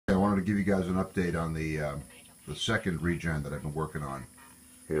to give you guys an update on the second regen that I've been working on.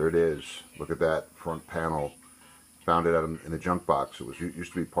 Here it is. Look at that front panel. Found it out in the junk box. It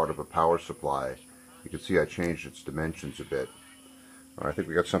used to be part of a power supply. You can see I changed its dimensions a bit. All right, I think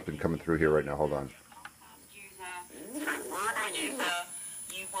we got something coming through here right now. Hold on.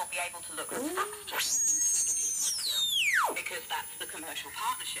 You will be able to look at because that's the commercial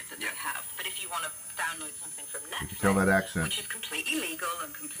partnership that they have. But if you want to download something from Netflix, you can tell that accent, which is completely legal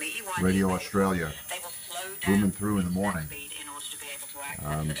and completely widely Radio available, Australia, they will slow down booming through in the morning. in order to be able to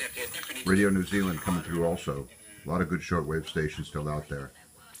access Radio New Zealand coming through also. A lot of good shortwave stations still out there.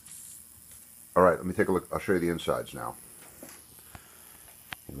 All right, let me take a look. I'll show you the insides now.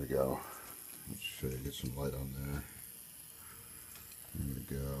 Here we go. Let's see, get some light on there. There we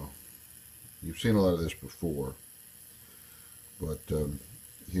go. You've seen a lot of this before, but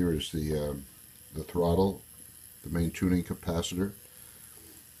here is the throttle, the main tuning capacitor.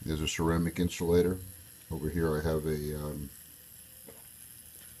 There's a ceramic insulator. Over here I have a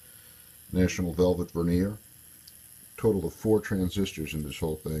National Velvet vernier. Total of 4 transistors in this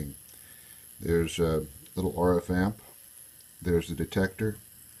whole thing. There's a little RF amp. There's the detector.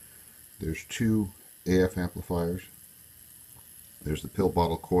 There's 2 AF amplifiers. There's the pill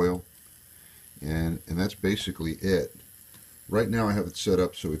bottle coil. And that's basically it. Right now I have it set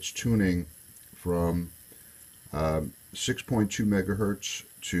up so it's tuning from 6.2 megahertz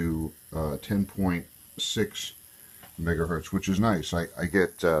to 10.6 megahertz, which is nice. I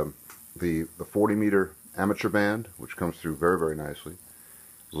get the 40 meter amateur band, which comes through very, very nicely.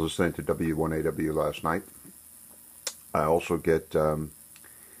 I was listening to W1AW last night. I also get the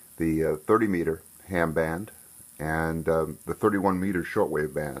 30 meter ham band and the 31 meter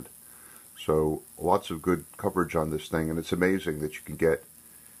shortwave band. So lots of good coverage on this thing, and it's amazing that you can get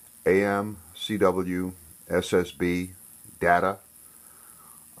AM, CW, SSB data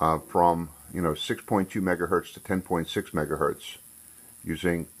from 6.2 megahertz to 10.6 megahertz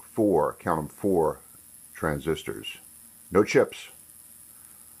using 4 transistors. No chips.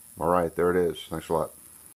 All right, there it is. Thanks a lot.